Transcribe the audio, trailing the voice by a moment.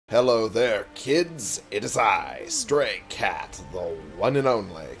Hello there, kids. It is I, Stray Cat, the one and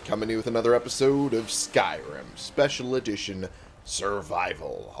only, coming to you with another episode of Skyrim, Special Edition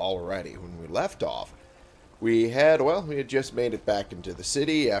Survival. Alrighty, when we left off, we had just made it back into the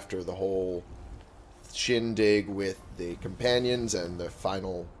city after the whole shindig with the companions and the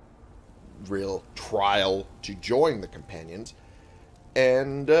final real trial to join the companions.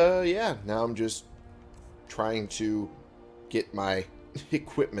 And, yeah, now I'm just trying to get my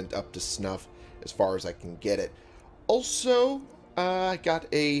equipment up to snuff as far as I can get it. Also, I got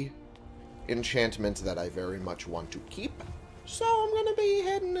a enchantment that I very much want to keep, so I'm gonna be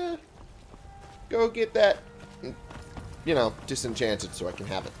heading to go get that, you know, disenchanted so I can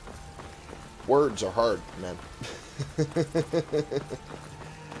have it. Words are hard, man.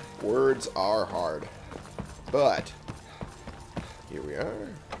 Words are hard. But here we are.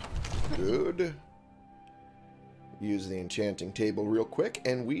 Good. Use the enchanting table real quick,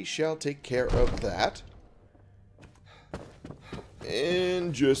 and we shall take care of that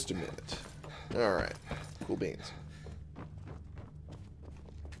in just a minute. Alright. Cool beans.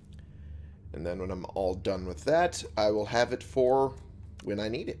 And then when I'm all done with that, I will have it for when I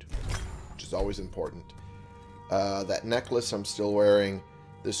need it, which is always important. That necklace I'm still wearing.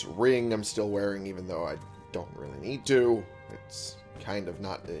 This ring I'm still wearing, even though I don't really need to. It's kind of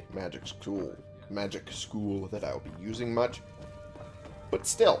not a magic school that I'll be using much, but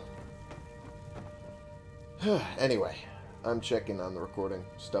still. Anyway, I'm checking on the recording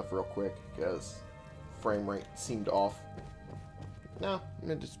stuff real quick because frame rate seemed off. No,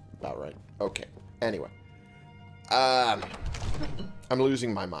 it's about right. Okay. Anyway, I'm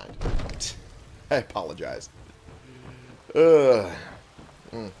losing my mind. I apologize.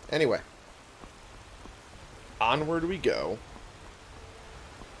 Anyway, onward we go.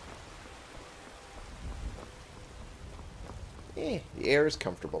 The air is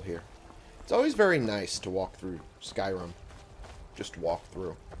comfortable here. It's always very nice to walk through Skyrim. Just walk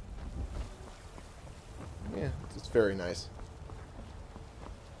through. Yeah, it's very nice.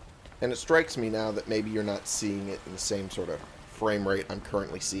 And it strikes me now that maybe you're not seeing it in the same sort of frame rate I'm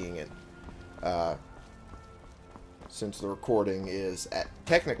currently seeing it. Since the recording is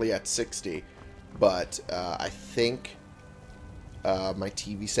technically at 60, but I think my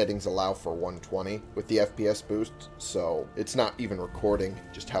TV settings allow for 120 with the FPS boost, so it's not even recording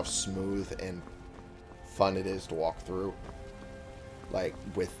just how smooth and fun it is to walk through. Like,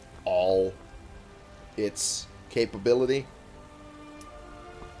 with all its capability.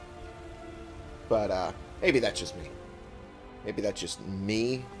 But, maybe that's just me. Maybe that's just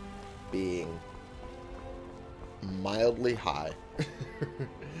me being mildly high.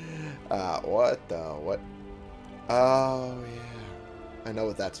 What? Oh, yeah. I know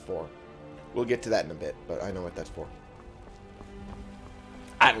what that's for. We'll get to that in a bit, but I know what that's for.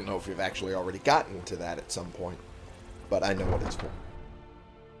 I don't know if we've actually already gotten to that at some point, but I know what it's for.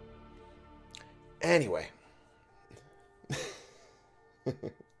 Anyway. I'm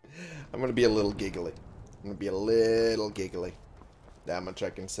going to be a little giggly. That much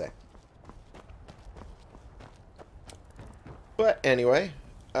I can say. But anyway,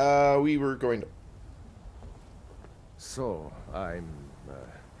 we were going to... So, I'm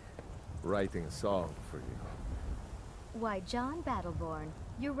writing a song for you. Why, John Battleborn,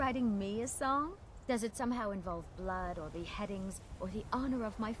 you're writing me a song? Does it somehow involve blood or beheadings or the honor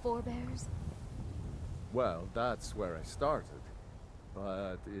of my forebears? Well, that's where I started.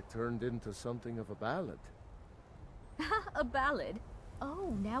 But it turned into something of a ballad. A ballad?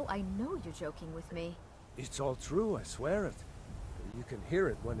 Oh, now I know you're joking with me. It's all true, I swear it. You can hear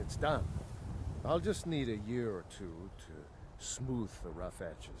it when it's done. I'll just need a year or two to smooth the rough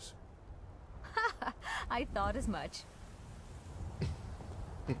edges. I thought as much.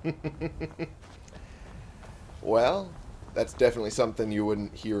 Well, that's definitely something you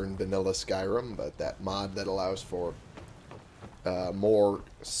wouldn't hear in vanilla Skyrim, but that mod that allows for more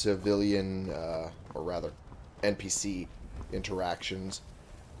civilian, or rather NPC interactions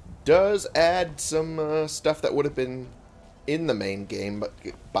does add some stuff that would have been in the main game,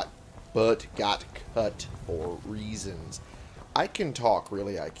 but got cut for reasons. I can talk,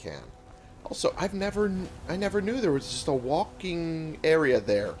 really I can. Also, I never knew there was just a walking area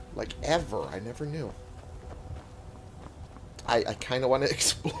there, like ever. I never knew. I kind of want to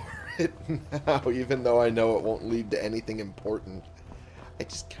explore it now, even though I know it won't lead to anything important. I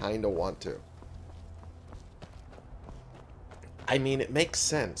just kind of want to. I mean, it makes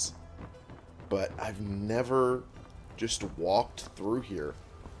sense, but I've never just walked through here.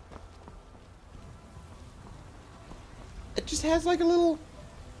 It just has like a little...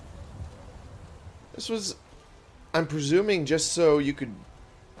 This was I'm presuming just so you could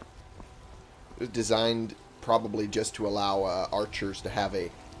designed probably just to allow archers to have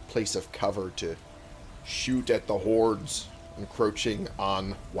a place of cover to shoot at the hordes encroaching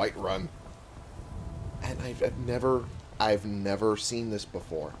on Whiterun. And I've never seen this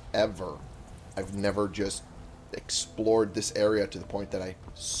before, ever. I've never just explored this area to the point that I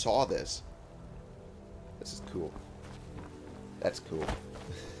saw this. This is cool. That's cool.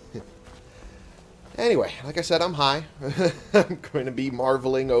 Anyway, like I said, I'm high. I'm going to be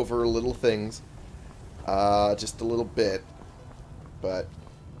marveling over little things. Just a little bit. But,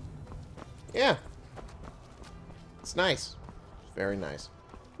 yeah. It's nice. It's very nice.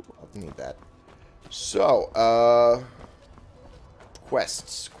 I'll need that. So,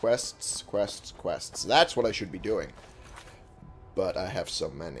 quests. That's what I should be doing. But I have so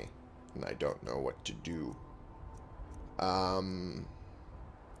many, and I don't know what to do.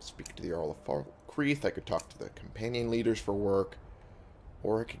 Speak to the Earl of Falkreath. I could talk to the companion leaders for work.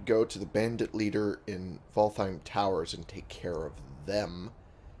 Or I could go to the bandit leader in Valtheim Towers and take care of them.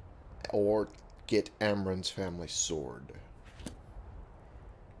 Or get Amryn's family sword.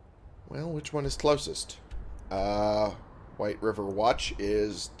 Well, which one is closest? White River Watch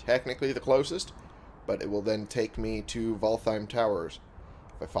is technically the closest, but it will then take me to Valtheim Towers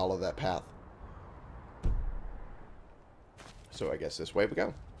if I follow that path. So I guess this way we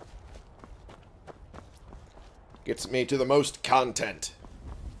go. Gets me to the most content.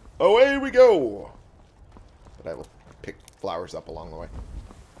 Away we go! But I will pick flowers up along the way.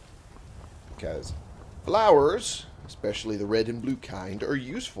 Because flowers, especially the red and blue kind, are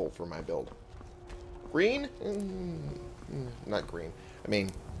useful for my build. Green? Not green. I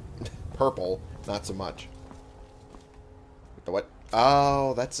mean, purple, not so much. The what?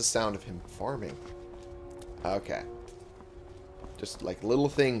 Oh, that's the sound of him farming. Okay. Just like little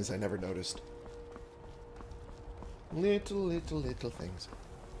things I never noticed. Little things.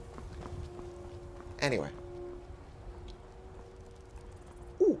 Anyway.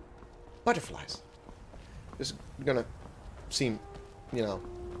 Ooh, butterflies. This is gonna seem, you know,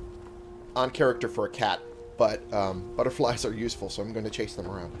 on character for a cat, but butterflies are useful, so I'm going to chase them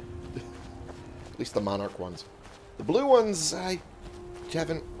around. At least the monarch ones. The blue ones I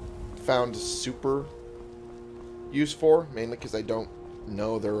haven't found super use for, mainly because I don't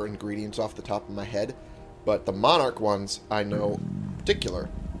know their ingredients off the top of my head. But the monarch ones I know in particular.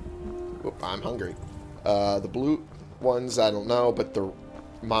 Oop, I'm hungry. The blue ones I don't know, but the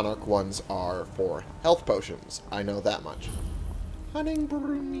monarch ones are for health potions. I know that much. Hunting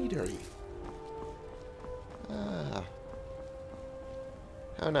meadery. Ah.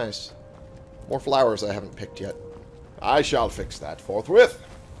 How nice. More flowers I haven't picked yet. I shall fix that forthwith.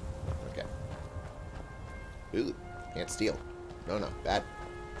 Okay. Ooh, can't steal. No, bad.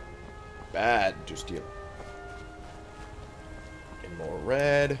 Bad to steal. And more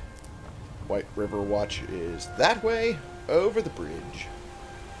red. White River Watch is that way, over the bridge.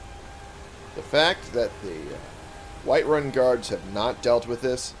 The fact that the Whiterun guards have not dealt with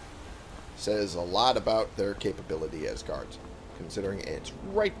this says a lot about their capability as guards, considering it's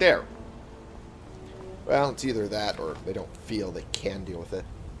right there. Well, it's either that or they don't feel they can deal with it.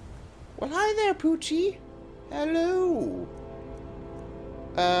 Well, hi there, Poochie. Hello.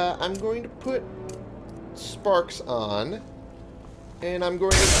 I'm going to put sparks on, and I'm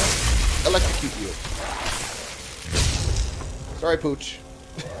going to electrocute you. Sorry, Pooch.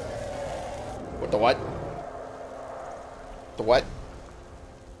 What the what? The what?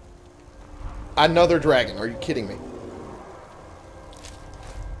 Another dragon. Are you kidding me?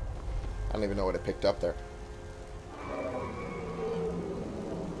 I don't even know what it picked up there.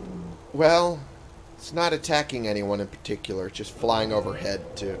 Well, it's not attacking anyone in particular. It's just flying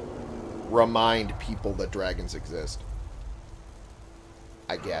overhead to remind people that dragons exist.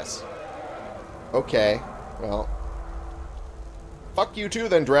 I guess. Okay. Well. Fuck you too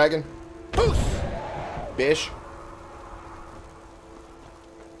then, dragon. Poof! Bish.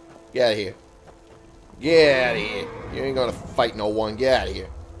 Get out of here. Get out of here. You ain't gonna fight no one. Get out of here.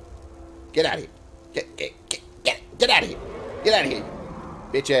 Get out of here. Get out of here. Get out of here.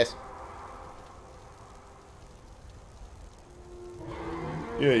 Bitch ass.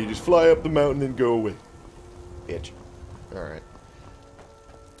 Yeah, you just fly up the mountain and go away. Bitch. Alright.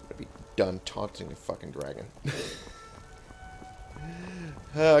 I'll be done taunting a fucking dragon.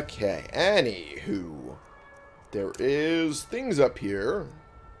 Okay, anywho. There is things up here.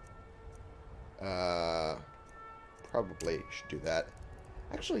 Probably should do that.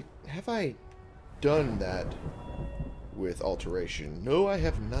 Actually, have I done that with alteration? No, I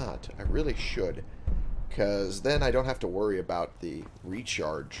have not. I really should. Because then I don't have to worry about the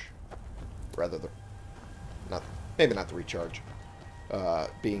recharge. Rather, maybe not the recharge.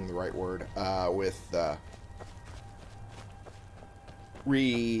 being the right word, with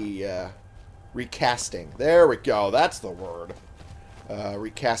recasting. There we go. That's the word.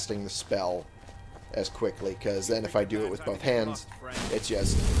 Recasting the spell as quickly, because then if I do it with both hands, it's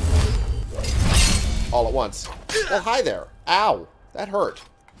just all at once. Well, hi there. Ow. That hurt.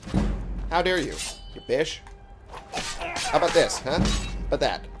 How dare you, you bish. How about this, huh? How about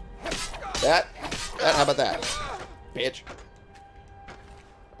that? That? How about that? Bitch.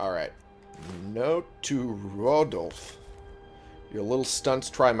 Alright. Note to Rodolph. Your little stunts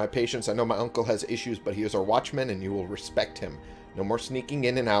try my patience. I know my uncle has issues, but he is our watchman, and you will respect him. No more sneaking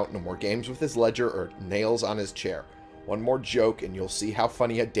in and out. No more games with his ledger or nails on his chair. One more joke, and you'll see how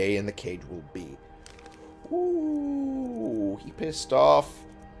funny a day in the cage will be. Ooh, he pissed off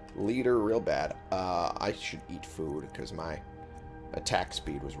leader real bad. I should eat food, because my attack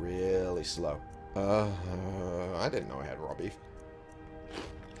speed was really slow. I didn't know I had raw beef.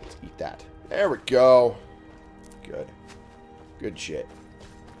 Let's eat that. There we go. Good. Good shit.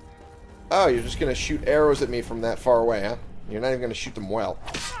 Oh, you're just going to shoot arrows at me from that far away, huh? You're not even going to shoot them well.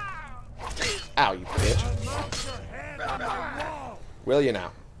 Ow, you bitch. Will you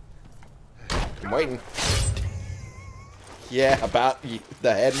now? I'm waiting. Yeah, about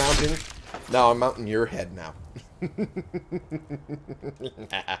the head mounting? No, I'm mounting your head now.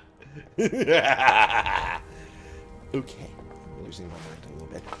 Okay. I'm losing my mind a little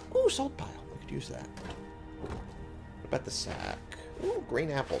bit. Ooh, salt pile. I could use that. What about the sack? Ooh, green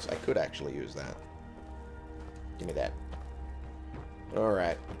apples. I could actually use that. Give me that.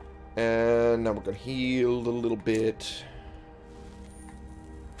 Alright. And now we're going to heal a little bit.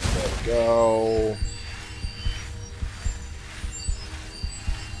 There we go.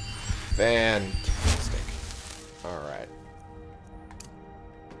 Fantastic. Alright.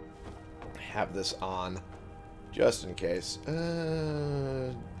 Have this on just in case.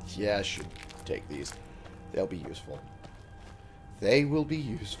 Yeah, I should take these. They'll be useful. They will be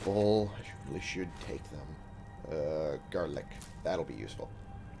useful. I really should take them. Garlic. That'll be useful.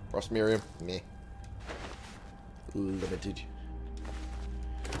 Rosmerium. Meh. Limited.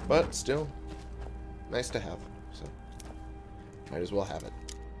 But still, nice to have. So, might as well have it.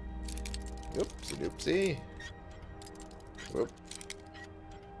 Oopsie doopsie. Whoop.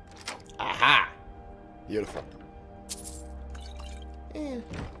 Aha! Beautiful.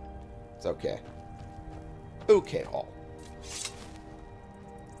 It's okay. Okay, all.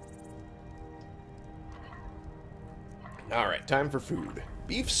 Alright, time for food.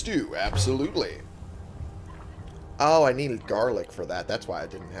 Beef stew, absolutely. Oh, I needed garlic for that. That's why I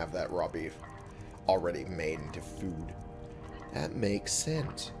didn't have that raw beef already made into food. That makes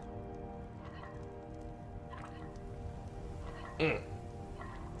sense.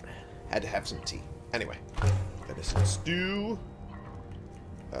 Had to have some tea. Anyway, venison stew.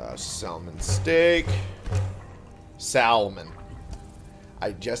 Salmon steak. Salmon.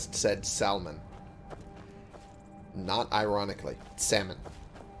 I just said salmon. Not ironically. Salmon.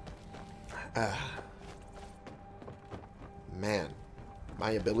 Man,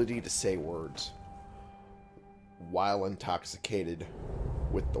 my ability to say words while intoxicated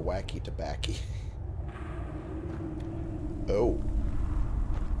with the wacky tobacco. Oh.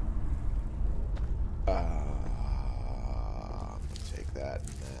 Take that and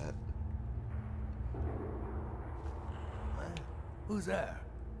that. Who's there?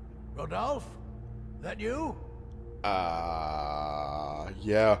 Rodolph? That you?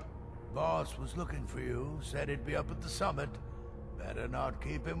 Yeah. Boss was looking for you, said he'd be up at the summit. Better not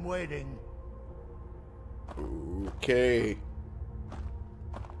keep him waiting. Okay.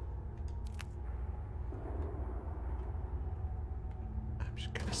 I'm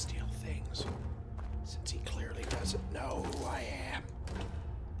just gonna steal things, since he clearly doesn't know who I am.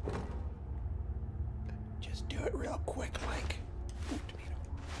 Just do it real quick, like. Ooh, tomato.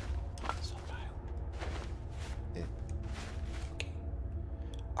 Salt pile. Yeah. Okay.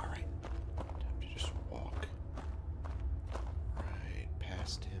 Alright. Time to just walk right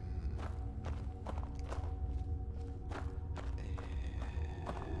past him.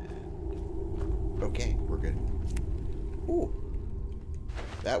 And... okay, we're good. Ooh.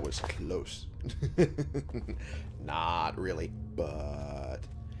 That was close. Not really, but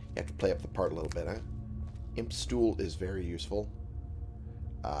you have to play up the part a little bit, huh? Imp stool is very useful.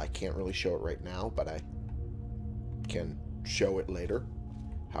 I can't really show it right now, but I can show it later,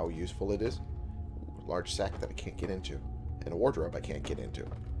 how useful it is. A large sack that I can't get into, and a wardrobe I can't get into.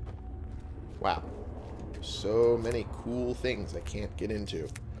 Wow. So many cool things I can't get into.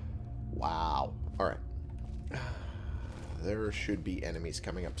 Wow. Alright. There should be enemies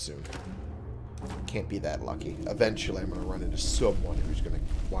coming up soon. Can't be that lucky. Eventually, I'm going to run into someone who's going to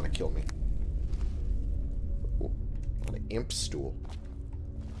want to kill me. Ooh, a lot of imp stool.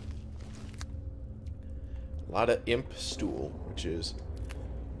 A lot of imp stool, which is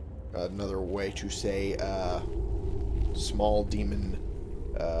another way to say small demon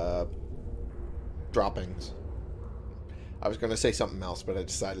droppings. I was going to say something else, but I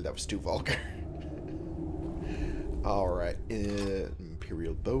decided that was too vulgar. Alright,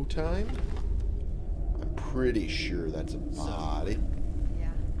 Imperial bow time. I'm pretty sure that's a body. Yeah,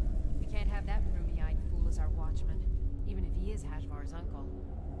 we can't have that rheumy-eyed fool as our watchman, even if he is Hashvar's uncle.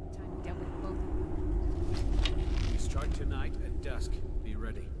 Time we dealt with both of them. We start tonight at dusk. Be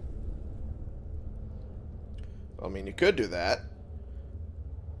ready. I mean, you could do that.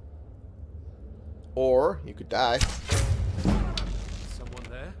 Or, you could die. Someone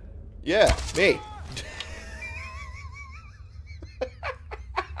there? Yeah, me.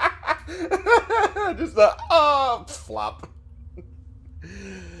 Just a flop.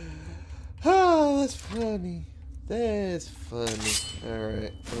 Oh, that's funny. That's funny.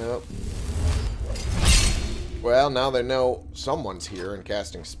 Alright, well, now they know someone's here and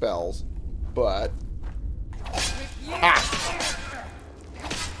casting spells, but... Ah!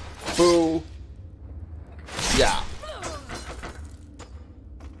 Boo! Yeah.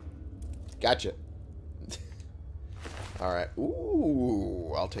 Gotcha. Alright.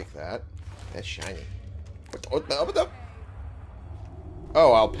 Ooh, I'll take that. That's shiny. What the?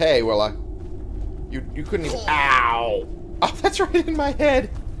 Oh, I'll pay, will I? You couldn't even... Ow! Oh, that's right in my head!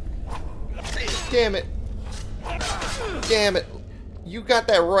 Damn it. Damn it. You got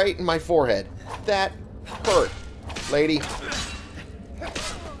that right in my forehead. That hurt, lady.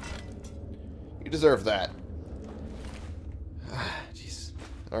 You deserve that. Jeez.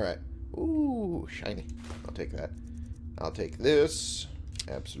 Alright. Ooh, shiny. I'll take that. I'll take this.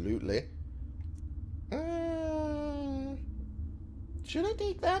 Absolutely. Should I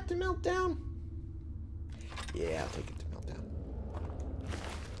take that to melt down? Yeah, I'll take it to melt down.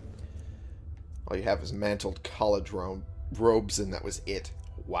 All you have is mantled college robes, and that was it.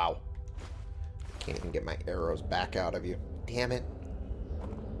 Wow. Can't even get my arrows back out of you. Damn it.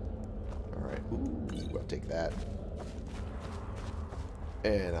 Alright. Ooh, I'll take that.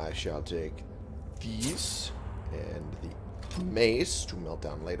 And I shall take these and the mace to melt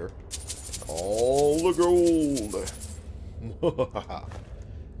down later. All the gold.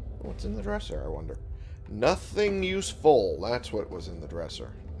 What's in the dresser, I wonder? Nothing useful. That's what was in the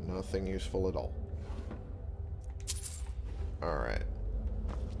dresser. Nothing useful at all. Alright.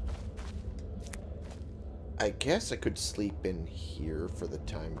 I guess I could sleep in here for the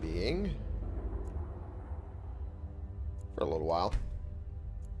time being. For a little while.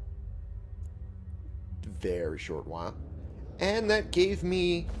 Very short while. And that gave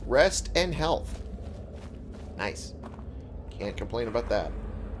me rest and health. Nice. Can't complain about that.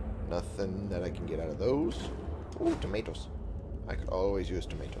 Nothing that I can get out of those. Ooh, tomatoes. I could always use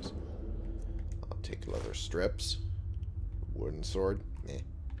tomatoes. I'll take leather strips. Wooden sword. Eh.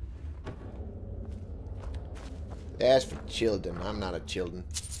 That's for children. I'm not a children.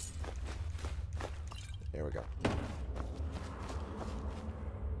 There we go.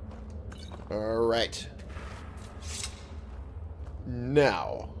 Alright.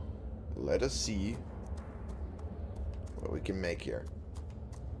 Now, let us see what we can make here.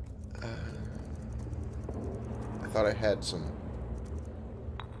 I thought I had some...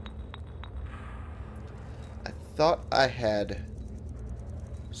 I thought I had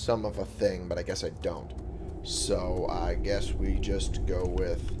some of a thing, but I guess I don't. So, I guess we just go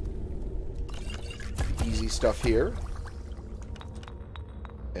with easy stuff here.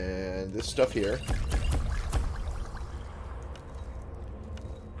 And this stuff here.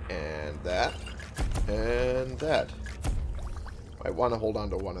 And that. And that. I want to hold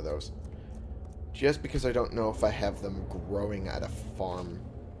on to one of those. Just because I don't know if I have them growing at a farm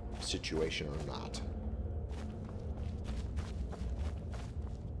situation or not.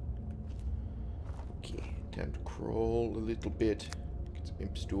 Okay, time to crawl a little bit. Get some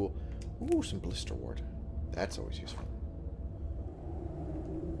imp stool. Ooh, some blister wart. That's always useful.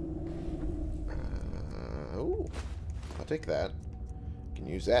 Ooh, I'll take that. Can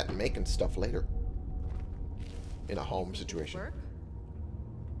use that in making stuff later. In a home situation. Work?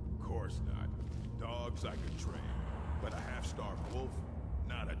 Of course not. Dogs I could train, but a half-starved wolf,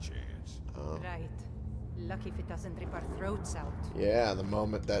 not a chance. Right. Lucky if it doesn't rip our throats out. Yeah, the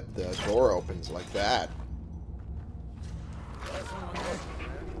moment that the door opens like that.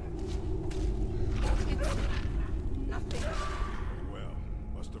 Nothing. Well,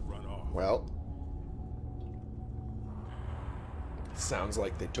 must have run off. Well. Let's Sounds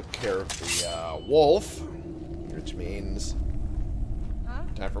like they took care of the wolf, which means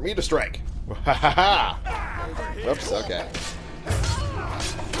time for me to strike. Ha ha ha! Oops. Okay.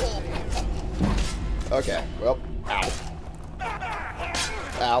 Okay. Well. Ow.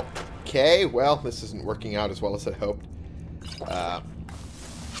 Ow. Okay. Well, this isn't working out as well as I hoped.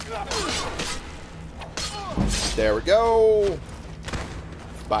 There we go.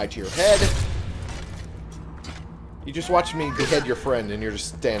 Bye to your head. You just watched me behead your friend, and you're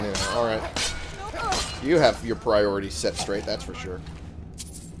just standing there. Alright. You have your priorities set straight, that's for sure.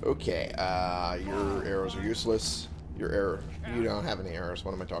 Okay, your arrows are useless. Your arrow... You don't have any arrows.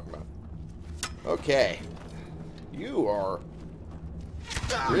 What am I talking about? Okay. You are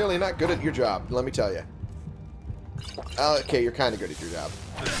really not good at your job, let me tell you. Okay, you're kind of good at your job.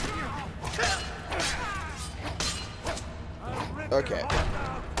 Okay.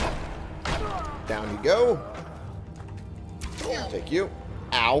 Down you go. Take you.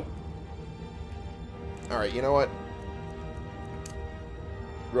 Ow. Alright, you know what?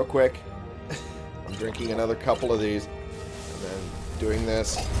 Real quick. I'm drinking another couple of these. And then doing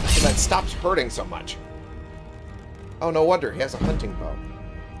this. So that stops hurting so much. Oh, no wonder. He has a hunting bow.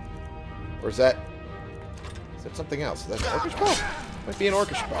 Or is that... Is that something else? Is that an orcish bow? Might be an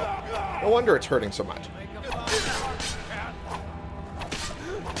orcish bow. No wonder it's hurting so much.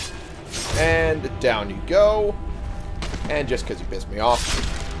 And down you go. And just because you pissed me off.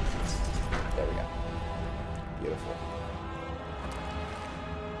 There we go. Beautiful.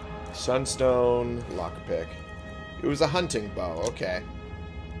 Sunstone, lockpick. It was a hunting bow. Okay.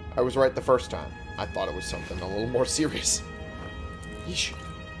 I was right the first time. I thought it was something a little more serious. Yeesh.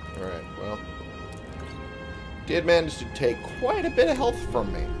 Alright, well. Did manage to take quite a bit of health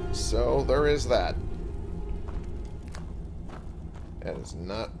from me. So there is that. That is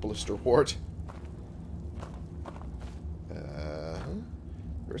not blister wart.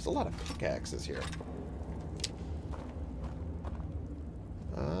 There's a lot of pickaxes here.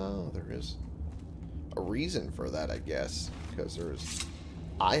 Oh, there is a reason for that, I guess. Because there's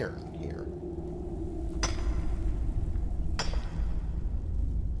iron here.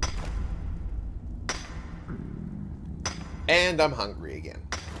 And I'm hungry again.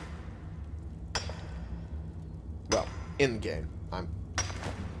 Well, in the game. I'm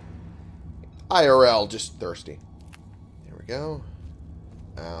IRL, just thirsty. There we go.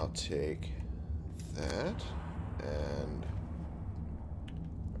 I'll take that. And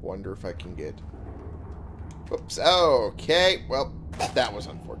I wonder if I can get... Oops. Okay. Well, that was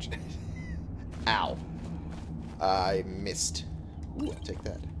unfortunate. Ow. I missed. Ooh, I'll take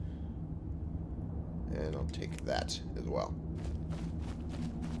that. And I'll take that as well.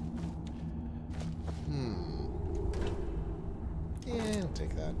 Yeah, I'll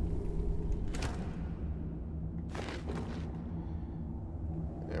take that.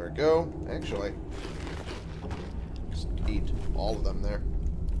 There we go. Actually, just eat all of them there.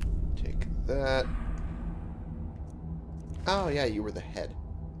 Take that. Oh, yeah, you were the head.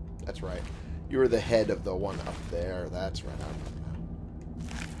 That's right. You were the head of the one up there. That's right.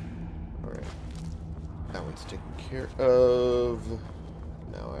 Alright. That one's taken care of.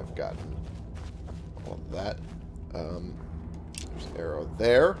 Now I've gotten all of that. There's an arrow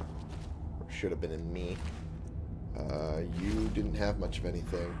there. Or should have been in me. You didn't have much of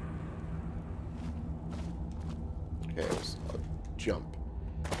anything. Okay, it was a jump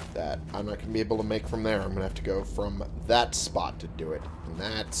that I'm not going to be able to make from there. I'm going to have to go from that spot to do it. And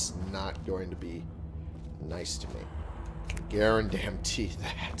that's not going to be nice to me. I can guarantee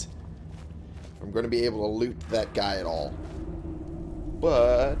that. If I'm going to be able to loot that guy at all.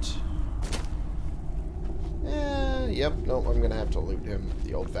 But... yep, no, I'm going to have to loot him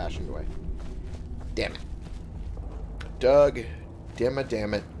the old-fashioned way. Damn it. Doug, damn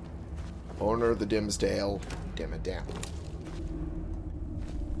it. Owner of the Dimsdale, damn it. Nah,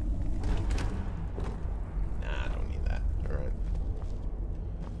 I don't need that. Alright.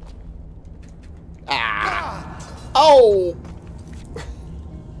 Ah! Oh!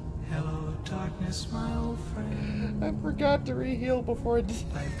 Hello, darkness, my old friend. I forgot to re-heal before I did.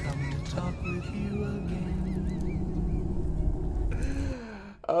 I've come to talk with you again.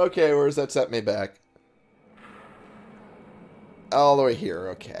 Okay, where's that set me back? All the way here,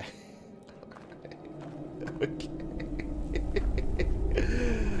 okay. Okay.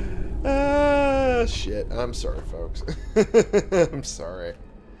 Shit. I'm sorry, folks. I'm sorry.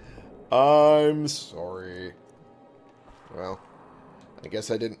 I'm sorry. Well, I guess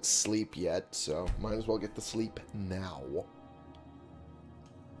I didn't sleep yet, so might as well get to sleep now.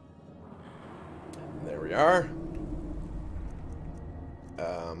 There we are.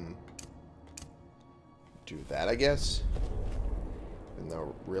 Do that, I guess. Even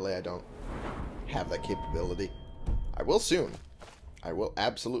though, really, I don't have that capability. I will soon. I will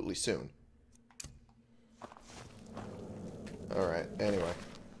absolutely soon. Alright, anyway.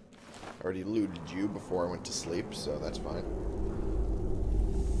 I already looted you before I went to sleep, so that's fine.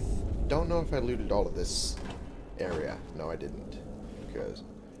 Don't know if I looted all of this area. No, I didn't. Because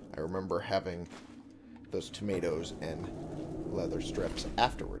I remember having those tomatoes and leather strips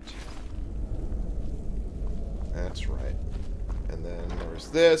afterwards. That's right. And then there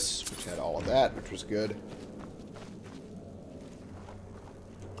was this, which had all of that, which was good.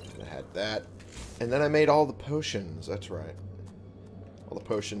 And I had that. And then I made all the potions. That's right. All the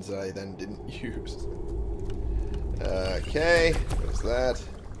potions that I then didn't use. Okay. There's that.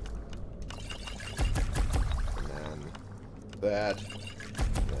 And then that.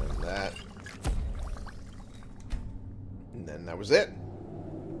 And then that. And then that was it.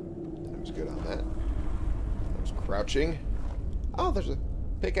 I was good on that. I was crouching. Oh, there's a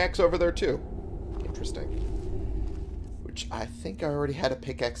pickaxe over there too. Interesting. Which I think I already had a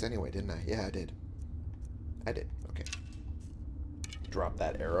pickaxe anyway, didn't I? Yeah, I did. I did. Okay. Drop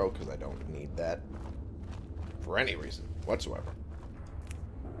that arrow because I don't need that for any reason whatsoever.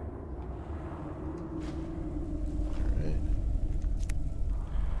 Alright.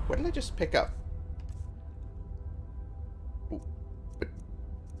 What did I just pick up? Ooh, but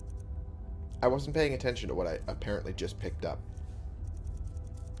I wasn't paying attention to what I apparently just picked up.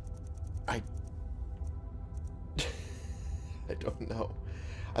 I don't know.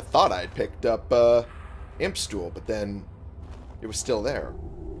 I thought I'd picked up Imp Stool, but then it was still there.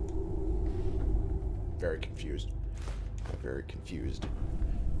 Very confused. Very confused.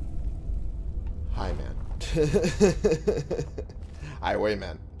 Hi, man.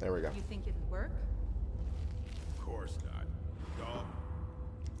 Highwayman. There we go. You think it'll work? Of course not. Dog,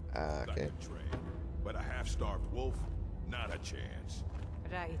 I Okay. could train. But a half-starved wolf, not a chance.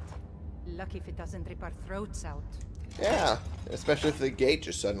 Right. Lucky if it doesn't rip our throats out. Yeah, especially if the gate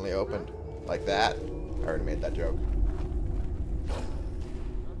just suddenly opened. Like that. I already made that joke.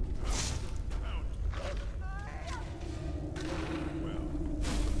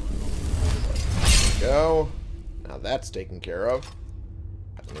 Go. Now that's taken care of.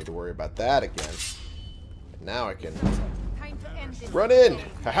 I don't need to worry about that again. And now I can Time to end this. run in.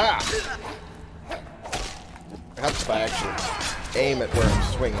 Haha. Perhaps if I actually aim at where I'm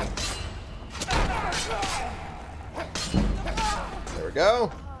swinging. There we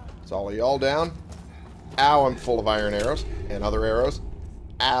go. It's all of y'all down. Ow, I'm full of iron arrows and other arrows.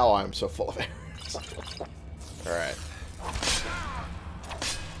 Ow, I'm so full of arrows. Alright.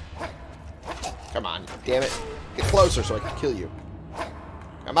 Come on, damn it. Get closer so I can kill you.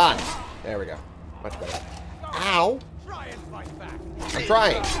 Come on. There we go. Much better. Ow! I'm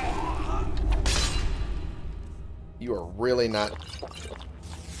trying. You are really not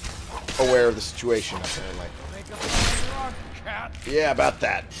aware of the situation, apparently. Yeah, about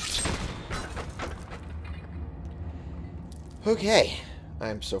that. Okay.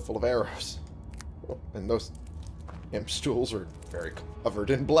 I'm so full of arrows. And those imp stools are very covered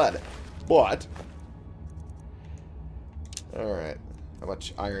in blood. But... Alright. How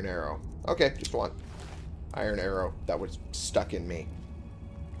much iron arrow? Okay, just one. Iron arrow that was stuck in me.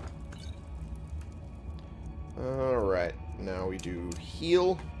 Alright. Now we do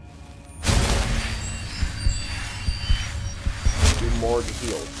heal. Do more to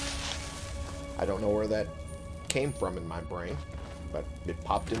heal. I don't know where that came from in my brain, but it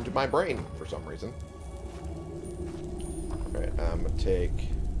popped into my brain for some reason. Alright, I'm going to take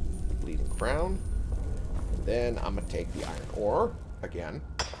the Bleeding Crown. And then I'm going to take the Iron Ore again.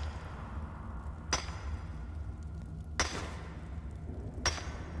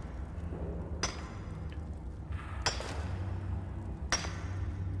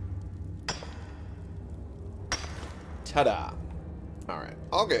 Ta-da! Alright,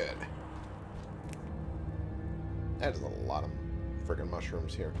 all good. That is a lot of friggin'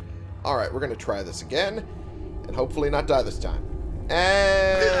 mushrooms here. Alright, we're going to try this again. And hopefully not die this time.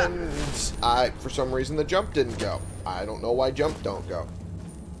 And for some reason, the jump didn't go. I don't know why jump don't go.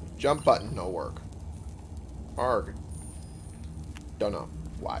 Jump button, no work. Arg. Don't know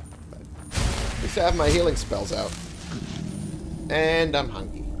why. But at least I have my healing spells out. And I'm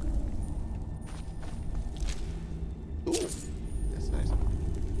hungry. Ooh, that's nice.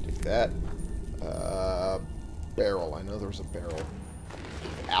 Take that. Barrel. I know there was a barrel.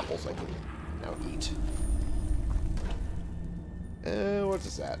 Apples I can now eat. What's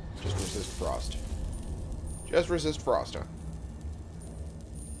this at? Just resist frost. Just resist frost, huh?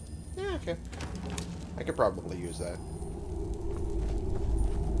 Yeah, okay. I could probably use that.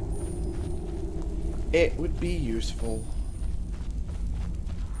 It would be useful.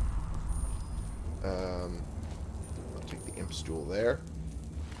 I'll take the imp stool there.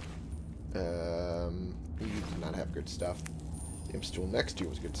 You do not have good stuff. The imp stool next to you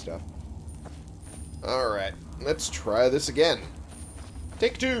was good stuff. Alright, let's try this again.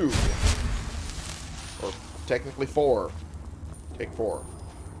 Take 2. Or technically 4. Take 4.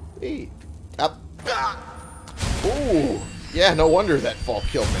 Hey, up. Ah! Ooh, yeah, no wonder that fall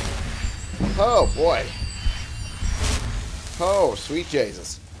killed me. Oh, boy. Oh, sweet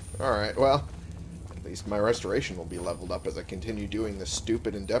Jesus. Alright, well, at least my restoration will be leveled up as I continue doing this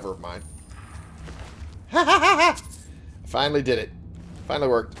stupid endeavor of mine. Ha ha ha ha! Finally did it. Finally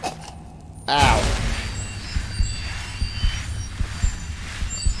worked. Ow.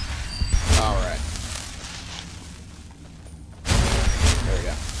 Alright. There we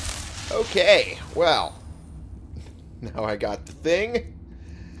go. Okay, well. Now I got the thing.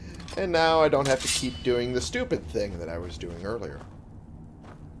 And now I don't have to keep doing the stupid thing that I was doing earlier.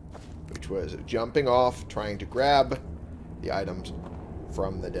 Which was jumping off, trying to grab the items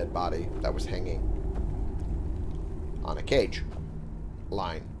from the dead body that was hanging on a cage.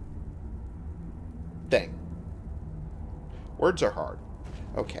 Line. Thing. Words are hard.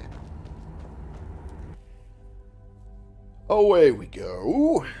 Okay. Away we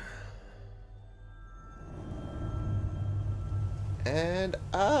go. And,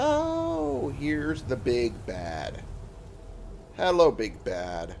 oh, here's the big bad. Hello, big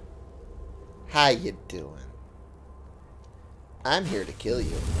bad. How you doing? I'm here to kill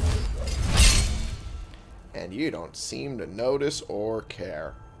you. And you don't seem to notice or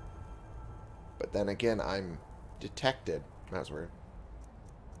care. But then again, I'm detected. That's weird.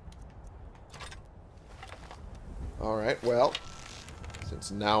 Alright, well,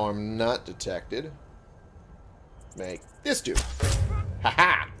 since now I'm not detected, make this do.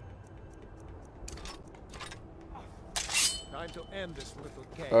 Ha-ha! Time to end this little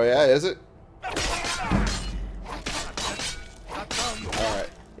game. Oh yeah, is it? Alright.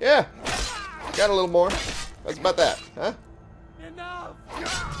 Yeah! Got a little more. That's about that, huh? Enough!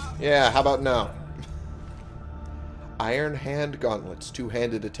 Yeah, how about now? Iron Hand Gauntlets.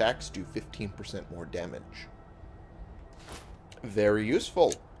 Two-handed attacks do 15% more damage. Very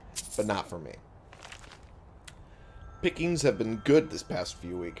useful, but not for me. Pickings have been good this past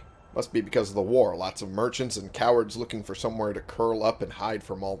few weeks. Must be because of the war. Lots of merchants and cowards looking for somewhere to curl up and hide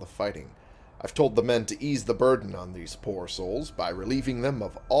from all the fighting. I've told the men to ease the burden on these poor souls by relieving them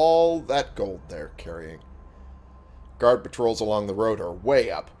of all that gold they're carrying. Guard patrols along the road are way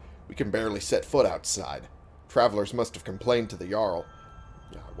up. We can barely set foot outside. Travelers must have complained to the Jarl.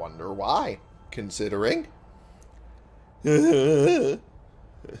 I wonder why, considering... Don't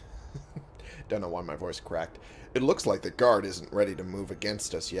know why my voice cracked. It looks like the guard isn't ready to move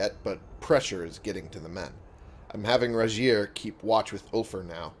against us yet, but pressure is getting to the men. I'm having Rajier keep watch with Ulfr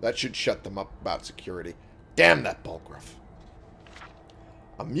now. That should shut them up about security. Damn that Bulgruff.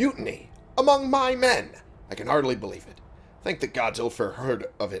 A mutiny among my men! I can hardly believe it. Thank the gods Ulfr heard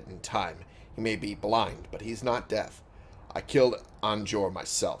of it in time. He may be blind, but he's not deaf. I killed Anjor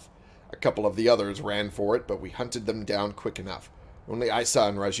myself. A couple of the others ran for it, but we hunted them down quick enough. Only Isa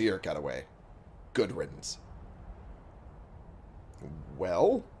and Rajier got away. Good riddance.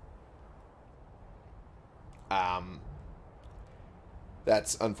 Well?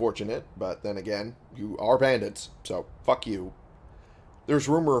 That's unfortunate, but then again, you are bandits, so fuck you. There's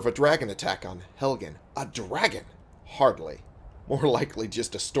rumor of a dragon attack on Helgen. A dragon? Hardly. More likely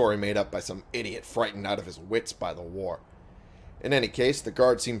just a story made up by some idiot frightened out of his wits by the war. In any case, the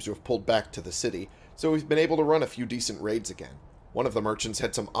guard seems to have pulled back to the city, so we've been able to run a few decent raids again. One of the merchants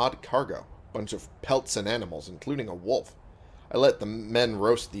had some odd cargo, a bunch of pelts and animals, including a wolf. I let the men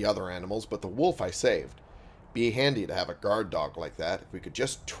roast the other animals, but the wolf I saved. Be handy to have a guard dog like that, if we could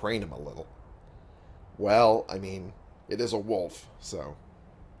just train him a little. Well, I mean, it is a wolf, so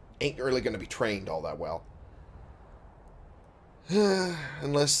ain't really going to be trained all that well.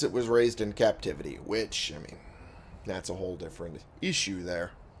 Unless it was raised in captivity, which, I mean, that's a whole different issue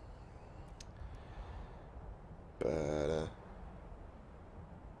there. But,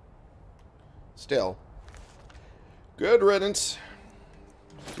 still, good riddance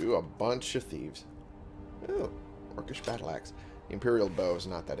to a bunch of thieves. Oh, orcish battle axe. The Imperial bow is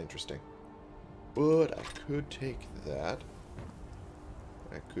not that interesting. But I could take that.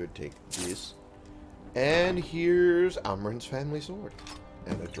 I could take this. And here's Amren's family sword.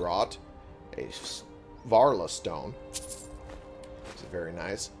 And a draught. A Varla stone. This is very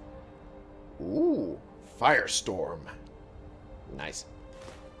nice. Ooh, Firestorm. Nice.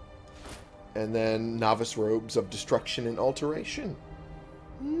 And then Novice Robes of Destruction and Alteration.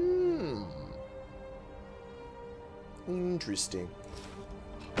 Interesting.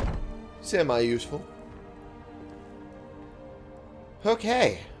 semi-useful.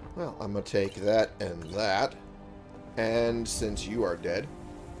 Okay. Well, I'm going to take that and that. And since you are dead,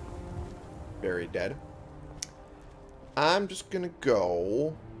 very dead, I'm just going to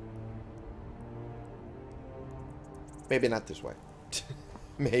go... Maybe not this way.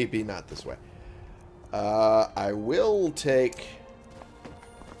 Maybe not this way. I will take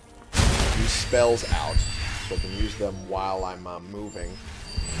these spells out so I can use them while I'm moving.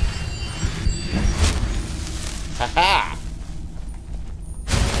 Haha!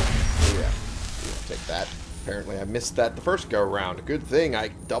 Yeah, take that. Apparently I missed that the first go around. Good thing I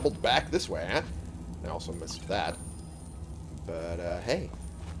doubled back this way, huh? I also missed that. But, hey.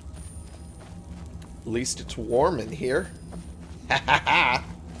 At least it's warm in here. Ha ha ha!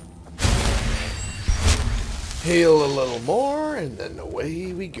 Heal a little more, and then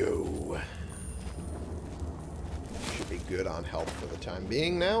away we go. Should be good on health for the time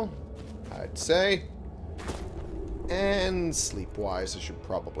being now, I'd say. And sleep-wise, I should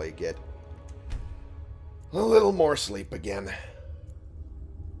probably get a little more sleep again.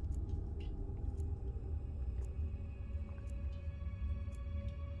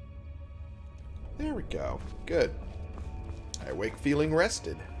 There we go. Good. I awake feeling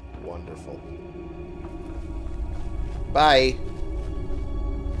rested. Wonderful. Bye.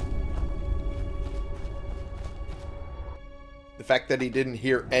 The fact that he didn't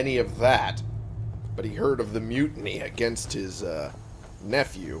hear any of that, but he heard of the mutiny against his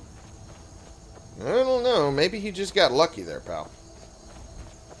nephew. I don't know. Maybe he just got lucky there, pal.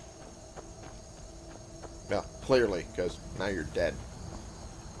 Well, clearly, because now you're dead.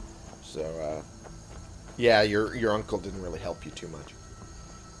 So, yeah, your uncle didn't really help you too much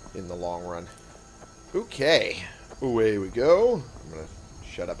in the long run. Okay. Away we go. I'm going to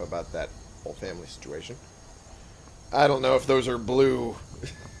shut up about that whole family situation. I don't know if those are blue.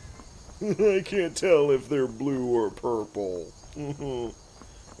 I can't tell if they're blue or purple. I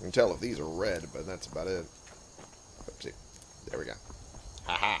can tell if these are red, but that's about it. Oopsie. There we go.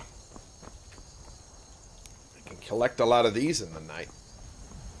 Haha. I can collect a lot of these in the night.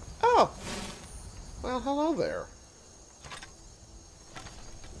 Oh. Well, hello there.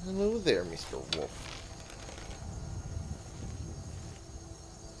 Hello there, Mr. Wolf.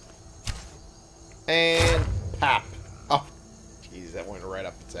 And pop. Oh, jeez, that went right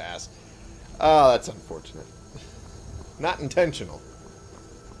up its ass. Oh, that's unfortunate. Not intentional.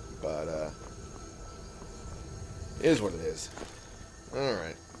 But, it is what it is.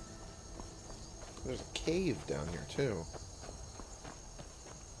 Alright. There's a cave down here, too.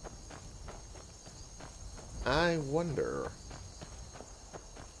 I wonder...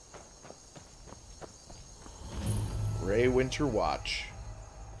 Grey Winter Watch.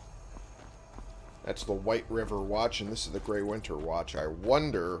 That's the White River Watch, and this is the Grey Winter Watch. I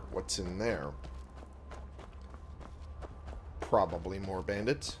wonder what's in there. Probably more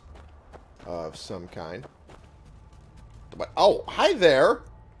bandits of some kind. But, oh, hi there!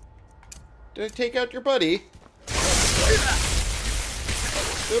 Did I take out your buddy?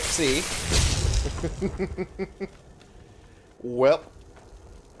 Oopsie. Well,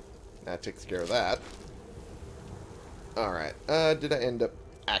 that takes care of that. Alright, did I end up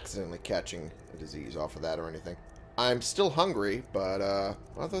accidentally catching a disease off of that or anything? I'm still hungry, but,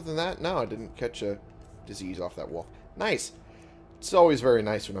 other than that, no, I didn't catch a disease off that wolf. Nice! It's always very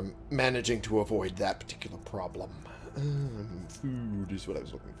nice when I'm managing to avoid that particular problem. Food is what I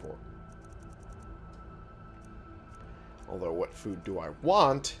was looking for. Although, what food do I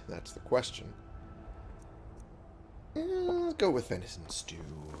want? That's the question. Let's go with venison stew.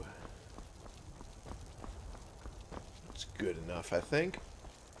 It's good enough, I think.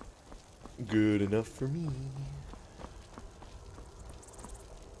 Good enough for me.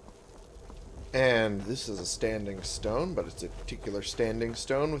 And this is a standing stone, but it's a particular standing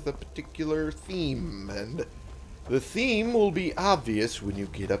stone with a particular theme. And the theme will be obvious when you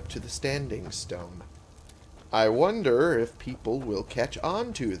get up to the standing stone. I wonder if people will catch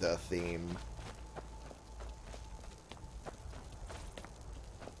on to the theme.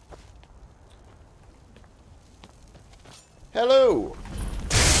 Hello!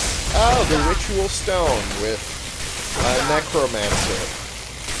 Oh, the ritual stone with a necromancer.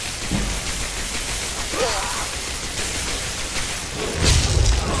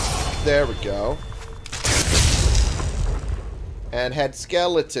 There we go. And had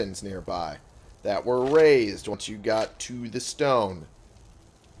skeletons nearby that were raised once you got to the stone.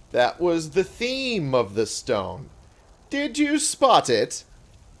 That was the theme of the stone. Did you spot it?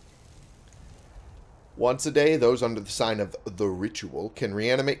 Once a day, those under the sign of the ritual can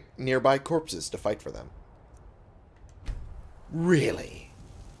reanimate nearby corpses to fight for them. Really?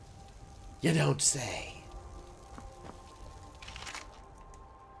 You don't say.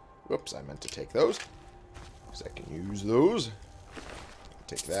 Whoops, I meant to take those. Because I can use those.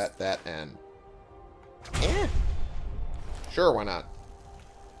 Take that, and... Eh. Sure, why not?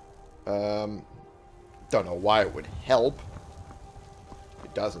 Don't know why it would help.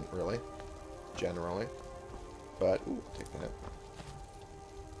 It doesn't, really. Generally. But, ooh, take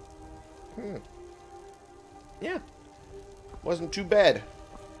that. Yeah. Wasn't too bad.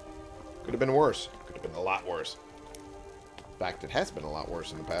 Could have been worse. Could have been a lot worse. In fact, it has been a lot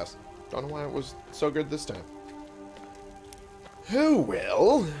worse in the past. Don't know why it was so good this time. Oh,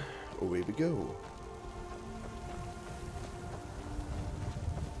 well. Away we go.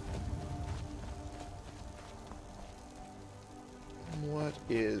 What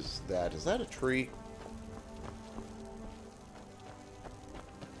is that? Is that a tree?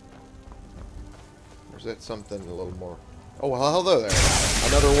 Or is that something a little more... Oh, well, hello there.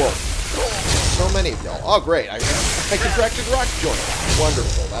 Another wolf. So many of y'all. Oh, great. I contracted rock joint.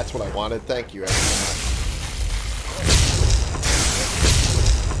 Wonderful. That's what I wanted. Thank you ever so much.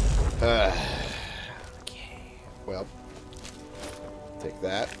 Okay. Well. Take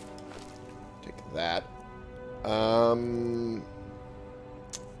that. Take that.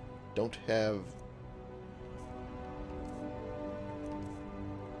 Don't have...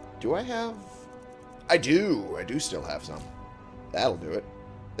 Do I have... I do. I do still have some. That'll do it.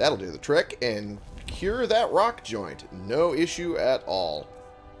 That'll do the trick and cure that rock joint. No issue at all.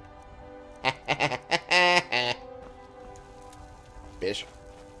 Bish.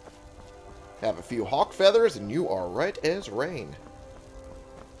 Have a few hawk feathers and you are right as rain.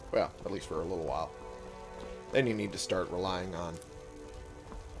 Well, at least for a little while. Then you need to start relying on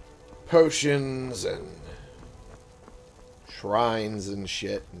potions and shrines and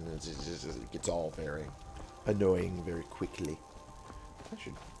shit. And it gets all very annoying very quickly. I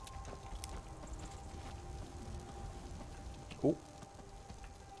should... Oh.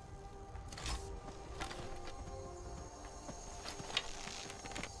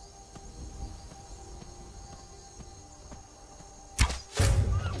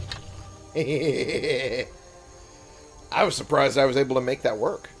 I was surprised I was able to make that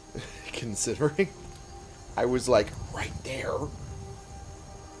work, considering I was like right there.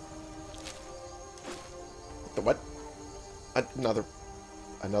 The what?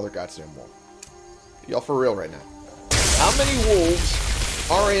 Another goddamn wolf. Y'all for real right now? How many wolves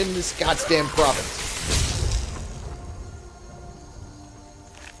are in this goddamn province?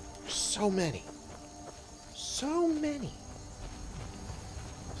 So many. So many.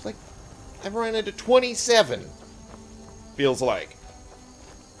 It's like I've run into 27. Feels like.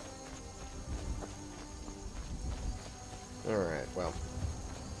 Alright, well.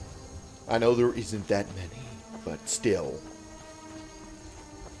 I know there isn't that many, but still.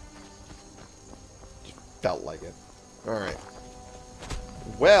 Just felt like it. Alright.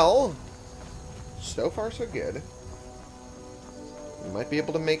 Well, so far so good. We might be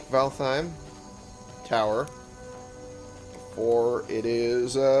able to make Valtheim Tower before it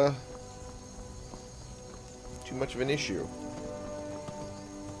is, too much of an issue.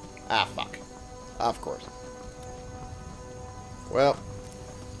 Ah, fuck. Of course. Well,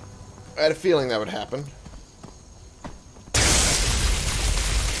 I had a feeling that would happen.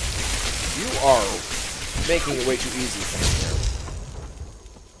 You are making it way too easy for me here.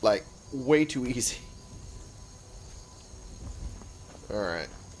 Like, way too easy. Alright.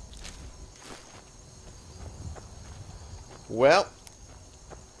 Well.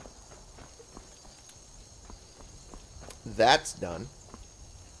 That's done.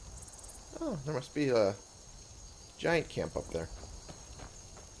 Oh, there must be a giant camp up there.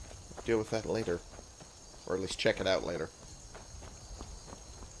 Deal with that later. Or at least check it out later.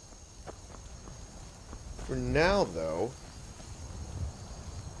 For now, though,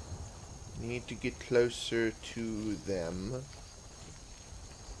 need to get closer to them.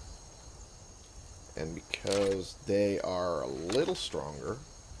 And because they are a little stronger,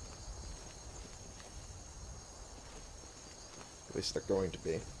 at least they're going to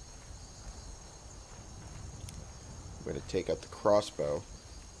be, I'm going to take out the crossbow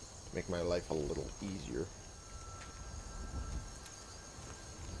to make my life a little easier.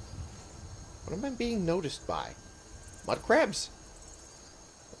 What am I being noticed by? Mud crabs?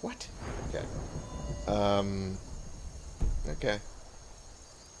 What? Okay. Okay.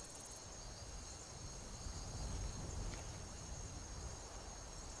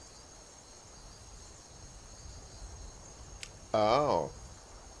 Oh.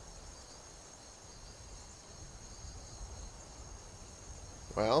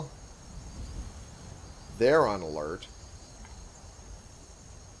 Well, they're on alert.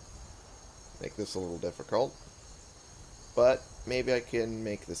 Make this a little difficult. But maybe I can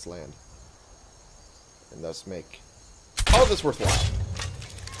make this land. And thus make all of this worthwhile.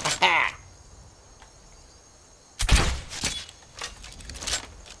 Ha-ha!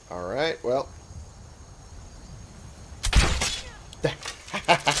 Alright, well.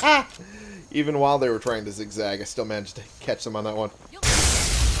 Even while they were trying to zigzag, I still managed to catch them on that one.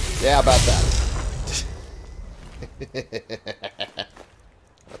 Yeah, about that.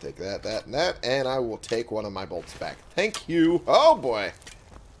 I'll take that, that, and that, and I will take one of my bolts back. Thank you. Oh, boy.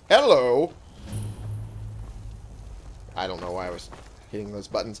 Hello. I don't know why I was hitting those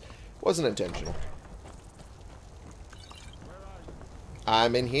buttons. Wasn't intentional.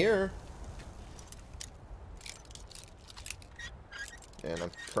 I'm in here. And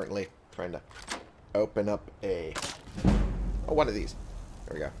I'm currently trying to open up one of these.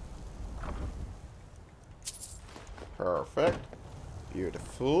 There we go. Perfect.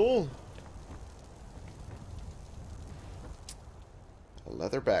 Beautiful. A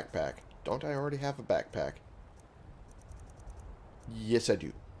leather backpack. Don't I already have a backpack? Yes, I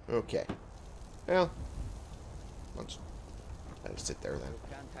do. Okay. Well, let's let it sit there then. You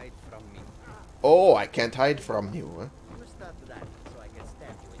can't hide from me. Oh, I can't hide from you, huh? You stop that so I can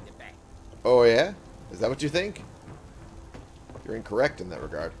stab you in the back. Oh, yeah? Is that what you think? You're incorrect in that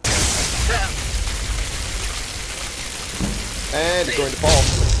regard. And you're going to fall.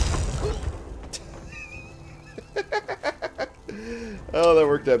 Oh, that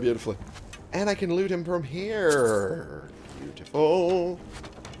worked out beautifully. And I can loot him from here. Beautiful.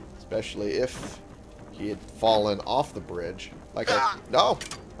 Especially if he had fallen off the bridge. No,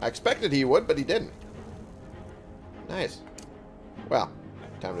 I expected he would, but he didn't. Nice. Well,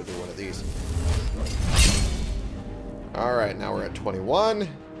 time to do one of these. Alright, now we're at 21.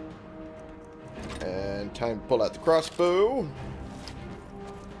 And time to pull out the crossbow.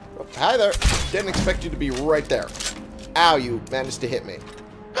 Oh, hi there. Didn't expect you to be right there. Ow, you managed to hit me.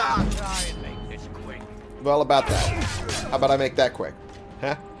 Try and make this quick. Well, about that. How about I make that quick?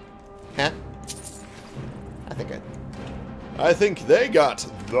 Huh? Huh? I think they got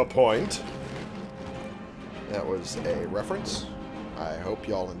the point. That was a reference. I hope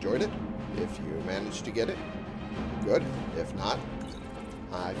y'all enjoyed it. If you managed to get it, good. If not,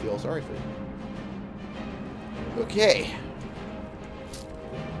 I feel sorry for you. Okay.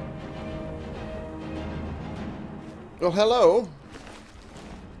 Well, hello.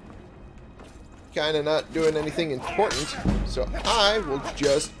 Kinda not doing anything important, so I will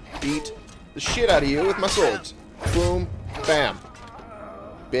just beat the shit out of you with my swords. Boom, bam.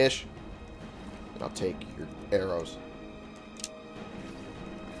 Bish. And I'll take your arrows.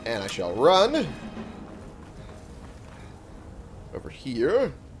 And I shall run over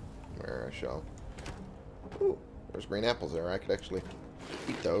here, where I shall... Ooh, there's green apples there. I could actually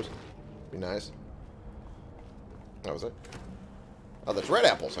eat those. Be nice. That was it. Oh, there's red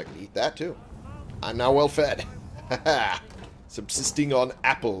apples. I can eat that, too. I'm now well fed. Subsisting on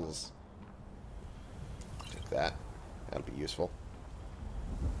apples. Take that. That'll be useful.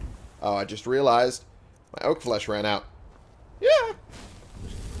 Oh, I just realized my oak flesh ran out. Yeah.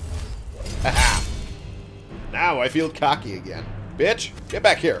 Haha. Now I feel cocky again. Bitch, get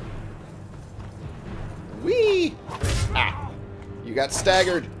back here. Whee! Ah. You got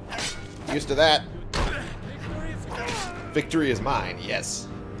staggered. Used to that. Victory is mine, yes.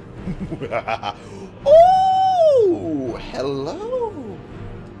 Oh, hello.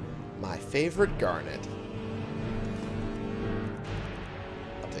 My favorite garnet.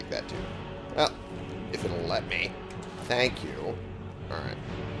 I'll take that too. Well, if it'll let me. Thank you. Alright.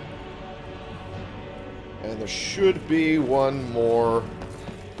 And there should be one more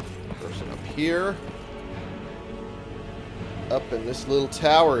person up here. Up in this little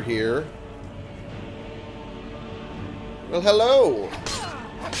tower here. Well, hello!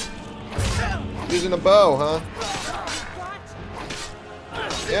 Using a bow, huh?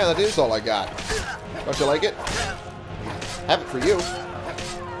 Yeah, that is all I got. Don't you like it? Have it for you.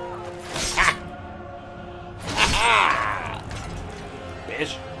 Ha! Ha!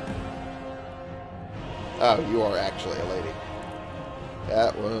 Bitch. Oh, you are actually a lady.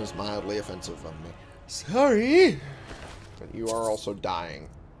 That was mildly offensive of me. Sorry. But you are also dying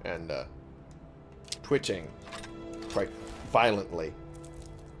and twitching quite violently.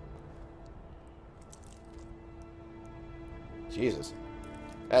 Jesus.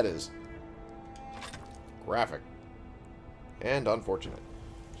 That is graphic. And unfortunate.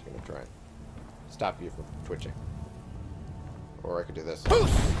 Just gonna try and stop you from twitching. Or I could do this.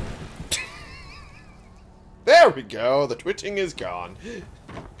 There we go! The twitching is gone.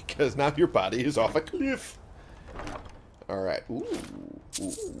 Because now your body is off a cliff. Alright. Ooh.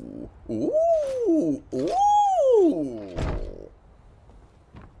 Ooh. Ooh. Ooh.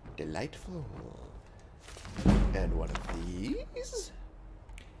 Delightful. And one of these.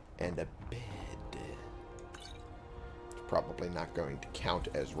 And a bed. It's probably not going to count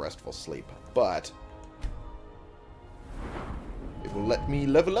as restful sleep, but it will let me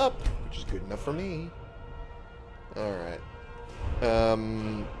level up, which is good enough for me. Alright.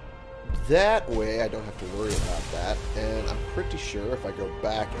 That way I don't have to worry about that. And I'm pretty sure if I go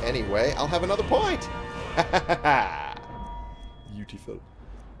back anyway, I'll have another point. Beautiful.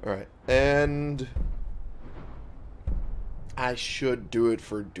 Alright. And I should do it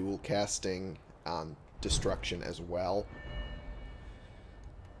for dual casting destruction as well.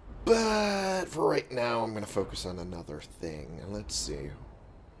 But for right now, I'm going to focus on another thing. And let's see.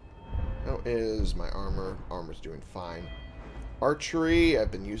 How is my armor? Armor's doing fine. Archery.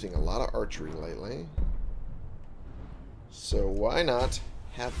 I've been using a lot of archery lately. So why not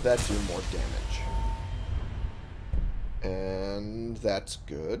have that do more damage? And that's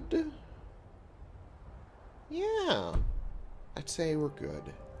good. Yeah. I'd say we're good.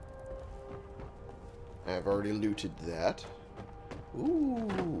 I've already looted that.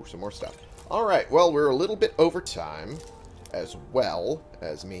 Ooh, some more stuff. Alright, well, we're a little bit over time, as well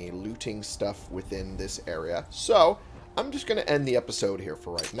as me looting stuff within this area. So, I'm just going to end the episode here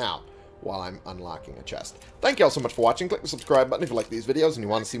for right now, while I'm unlocking a chest. Thank you all so much for watching. Click the subscribe button if you like these videos and you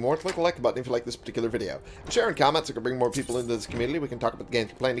want to see more. Click the like button if you like this particular video. And share in comments so I can bring more people into this community. We can talk about the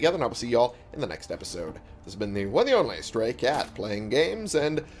games we're playing together, and I will see you all in the next episode. This has been the one and only Stray Cat, playing games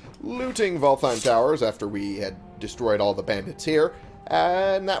and looting Valtheim Towers after we had destroyed all the bandits here.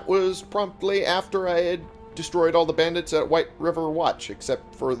 And that was promptly after I had destroyed all the bandits at White River Watch,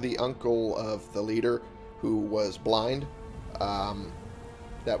 except for the uncle of the leader who was blind.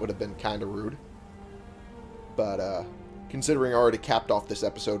 That would have been kind of rude. But, considering I already capped off this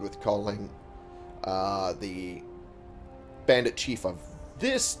episode with calling the bandit chief of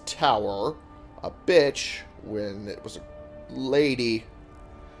this tower a bitch when it was a lady,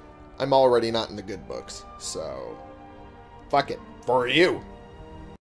 I'm already not in the good books. So, fuck it. For you.